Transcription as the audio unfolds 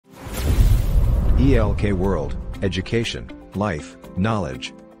ELK World, Education, Life,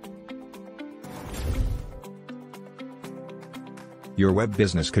 Knowledge. Your web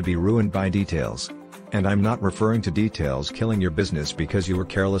business could be ruined by details. And I'm not referring to details killing your business because you were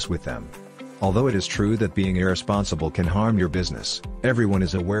careless with them. Although it is true that being irresponsible can harm your business, everyone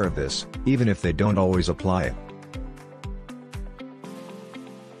is aware of this, even if they don't always apply it.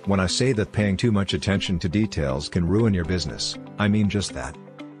 When I say that paying too much attention to details can ruin your business, I mean just that.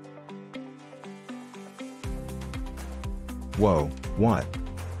 Whoa, what?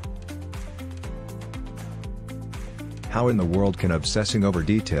 How in the world can obsessing over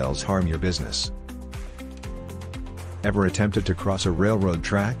details harm your business? Ever attempted to cross a railroad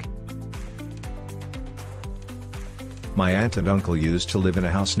track? My aunt and uncle used to live in a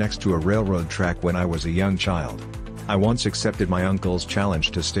house next to a railroad track when I was a young child. I once accepted my uncle's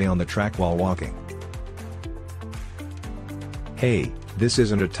challenge to stay on the track while walking. Hey, this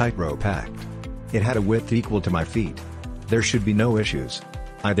isn't a tightrope act. It had a width equal to my feet. There should be no issues.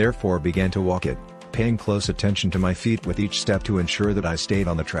 I therefore began to walk it, paying close attention to my feet with each step to ensure that I stayed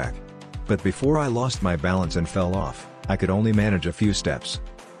on the track. But before I lost my balance and fell off, I could only manage a few steps.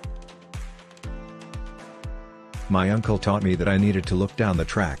 My uncle taught me that I needed to look down the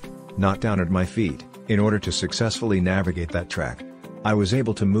track, not down at my feet, in order to successfully navigate that track. I was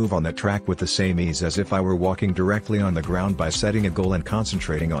able to move on that track with the same ease as if I were walking directly on the ground by setting a goal and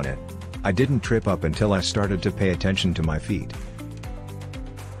concentrating on it. I didn't trip up until I started to pay attention to my feet.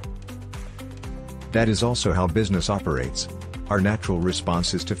 That is also how business operates. Our natural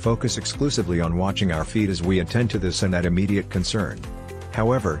response is to focus exclusively on watching our feet as we attend to this and that immediate concern.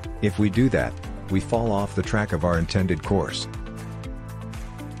 However, if we do that, we fall off the track of our intended course.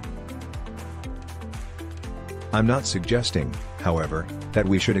 I'm not suggesting, however, that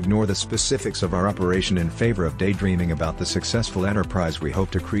we should ignore the specifics of our operation in favor of daydreaming about the successful enterprise we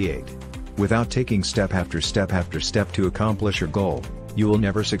hope to create. Without taking step after step after step to accomplish your goal, you will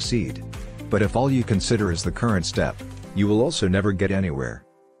never succeed. But if all you consider is the current step, you will also never get anywhere.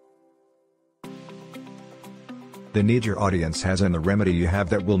 The need your audience has and the remedy you have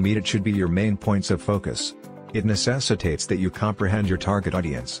that will meet it should be your main points of focus. It necessitates that you comprehend your target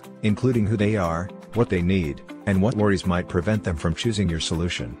audience, including who they are, what they need, and what worries might prevent them from choosing your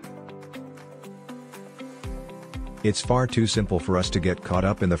solution. It's far too simple for us to get caught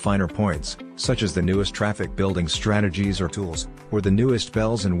up in the finer points, such as the newest traffic building strategies or tools, or the newest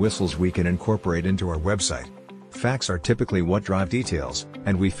bells and whistles we can incorporate into our website. Facts are typically what drive details,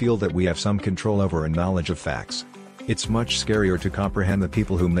 and we feel that we have some control over and knowledge of facts. It's much scarier to comprehend the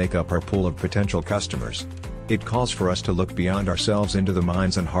people who make up our pool of potential customers. It calls for us to look beyond ourselves into the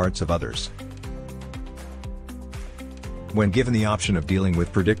minds and hearts of others. When given the option of dealing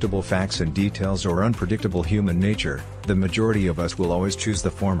with predictable facts and details or unpredictable human nature, the majority of us will always choose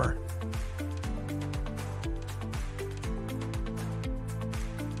the former.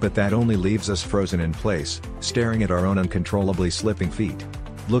 But that only leaves us frozen in place, staring at our own uncontrollably slipping feet.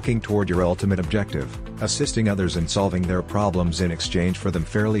 Looking toward your ultimate objective, assisting others in solving their problems in exchange for them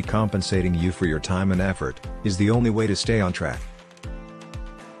fairly compensating you for your time and effort, is the only way to stay on track.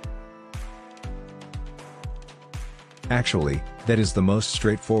 Actually, that is the most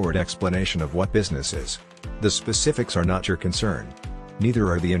straightforward explanation of what business is. The specifics are not your concern. Neither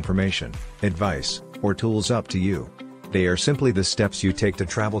are the information, advice, or tools up to you. They are simply the steps you take to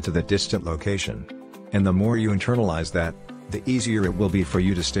travel to the distant location. And the more you internalize that, the easier it will be for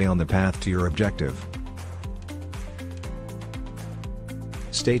you to stay on the path to your objective.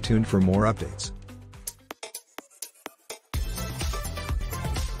 Stay tuned for more updates.